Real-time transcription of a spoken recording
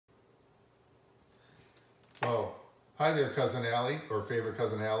Oh, hi there, Cousin Allie, or favorite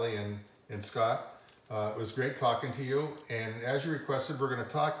Cousin Allie and Scott. It was great talking to you. And as you requested, we're going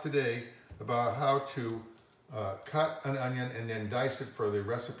to talk today about how to cut an onion and then dice it for the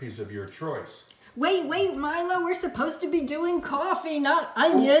recipes of your choice. Wait, Milo, we're supposed to be doing coffee, not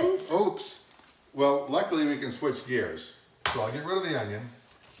onions. Oops. Well, luckily we can switch gears. So I'll get rid of the onion,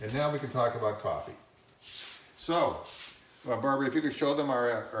 and now we can talk about coffee. So, Barbara, if you could show them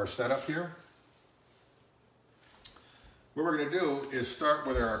our setup here. What we're going to do is start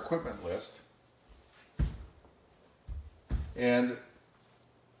with our equipment list. And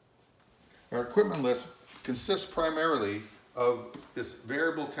our equipment list consists primarily of this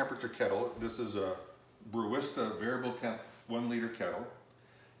variable temperature kettle. This is a Brewista variable temp 1 liter kettle.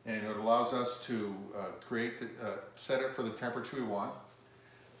 And it allows us to set it for the temperature we want.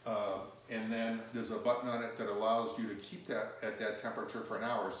 And then there's a button on it that allows you to keep that at that temperature for an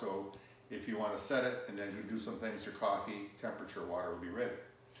hour. So if you want to set it and then you do some things, your coffee temperature water will be ready.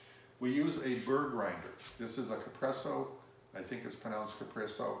 We use a burr grinder. This is a Capresso, I think it's pronounced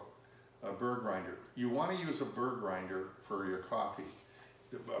Capresso, a burr grinder. You want to use a burr grinder for your coffee.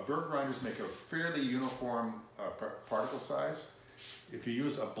 Burr grinders make a fairly uniform particle size. If you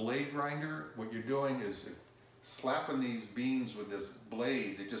use a blade grinder, what you're doing is slapping these beans with this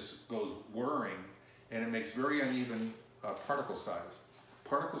blade that just goes whirring, and it makes very uneven particle size.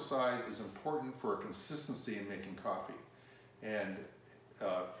 Particle size is important for consistency in making coffee and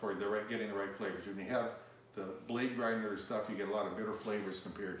for getting the right flavors. When you have the blade grinder stuff, you get a lot of bitter flavors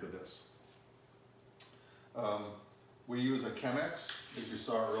compared to this. We use a Chemex, as you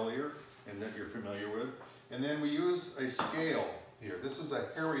saw earlier, and that you're familiar with. And then we use a scale here. This is a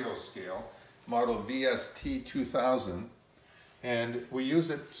Hario scale, model VST 2000. And we use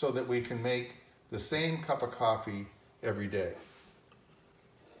it so that we can make the same cup of coffee every day.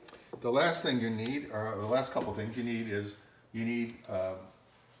 The last thing you need, or the last couple things you need is, you need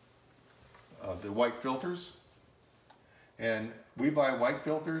the white filters. And we buy white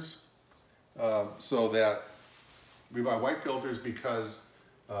filters because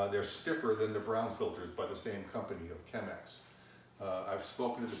they're stiffer than the brown filters by the same company of Chemex. I've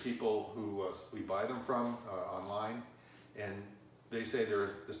spoken to the people who we buy them from online, and they say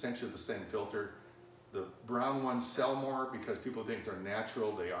they're essentially the same filter. The brown ones sell more because people think they're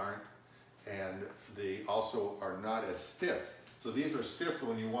natural. They aren't, and they also are not as stiff. So these are stiff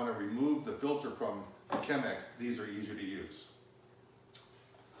when you want to remove the filter from the Chemex. These are easier to use.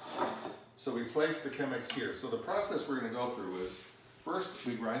 So we place the Chemex here. So the process we're going to go through is, first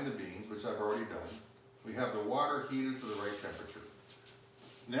we grind the beans, which I've already done. We have the water heated to the right temperature.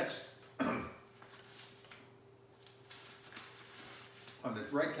 Next, on the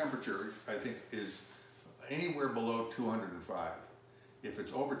right temperature, I think, is anywhere below 205. If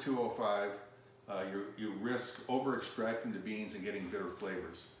it's over 205, you risk over extracting the beans and getting bitter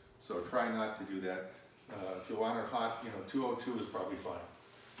flavors. So try not to do that. If you want it hot, 202 is probably fine.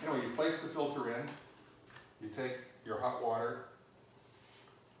 Anyway, you place the filter in, you take your hot water,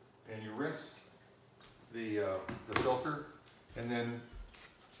 and you rinse the filter, and then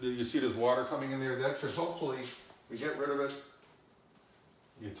you see there's water coming in there. That should hopefully, we get rid of it.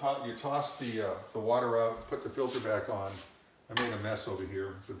 You toss the water out, put the filter back on. I made a mess over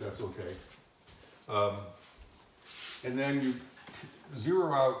here, but that's okay. And then you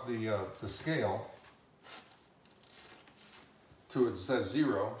zero out the scale to it says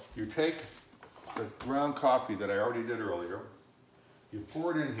 0. You take the ground coffee that I already did earlier, you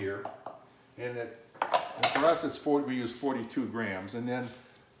pour it in here, and for us we use 42 grams, and then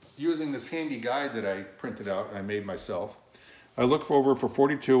using this handy guide that I printed out, I made myself, I look over for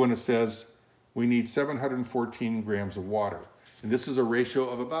 42 and it says we need 714 grams of water. And this is a ratio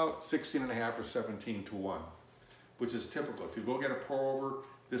of about 16.5 or 17 to 1, which is typical. If you go get a pour over,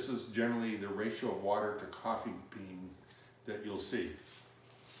 this is generally the ratio of water to coffee bean that you'll see.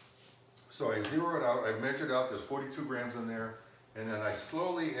 So I zero it out, I measured out, there's 42 grams in there, and then I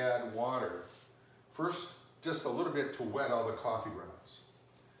slowly add water. First, just a little bit to wet all the coffee grounds.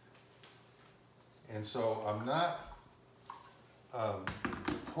 And so I'm not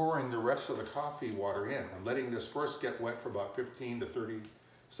pouring the rest of the coffee water in. I'm letting this first get wet for about 15 to 30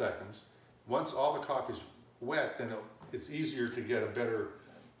 seconds. Once all the coffee's wet, then it's easier to get a better,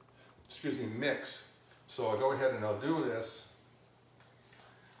 mix. So I'll go ahead and I'll do this,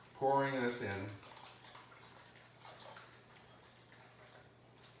 pouring this in.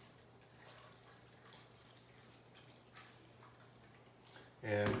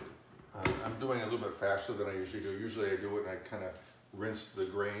 And I'm doing it a little bit faster than I usually do. Usually I do it and I kind of rinse the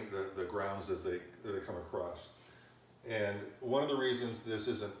grounds as they come across. And one of the reasons this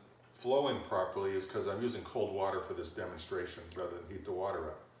isn't flowing properly is because I'm using cold water for this demonstration rather than heat the water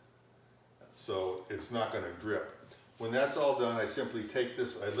up. So it's not going to drip. When that's all done, I simply take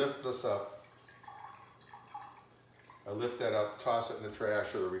this, I lift this up, I lift that up, toss it in the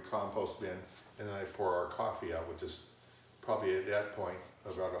trash or the recompost bin, and then I pour our coffee out, which is probably at that point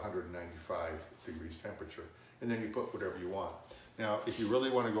about 195 degrees temperature. And then you put whatever you want. Now, if you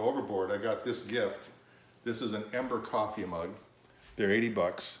really want to go overboard, I got this gift. This is an Ember coffee mug. They're 80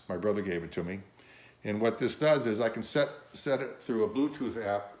 bucks. My brother gave it to me. And what this does is I can set it through a Bluetooth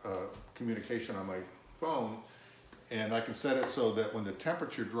app communication on my phone, and I can set it so that when the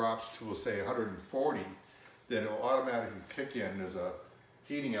temperature drops to, we'll say, 140, then it will automatically kick in as a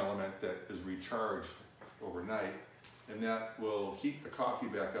heating element that is recharged overnight, and that will heat the coffee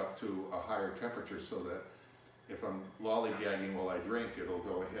back up to a higher temperature so that if I'm lollygagging while I drink, it'll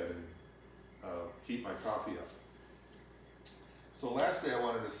go ahead and heat my coffee up. So lastly, I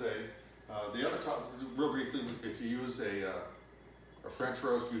wanted to say, the other, real briefly, if you use a French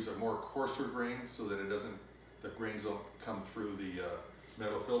roast, use a more coarser grain so that it doesn't, the grains don't come through the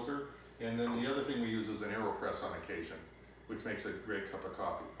metal filter. And then the other thing we use is an AeroPress on occasion, which makes a great cup of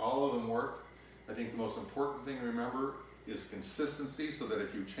coffee. All of them work. I think the most important thing to remember is consistency, so that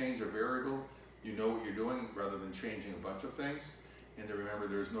if you change a variable, you know what you're doing rather than changing a bunch of things. And to remember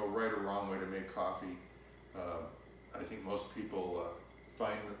there's no right or wrong way to make coffee. I think most people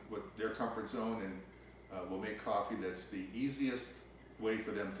find what their comfort zone and will make coffee that's the easiest way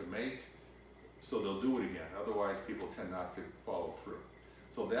for them to make, so they'll do it again. Otherwise, people tend not to follow through.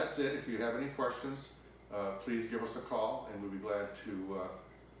 So that's it. If you have any questions, please give us a call, and we'll be glad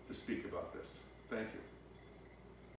to speak about this. Thank you.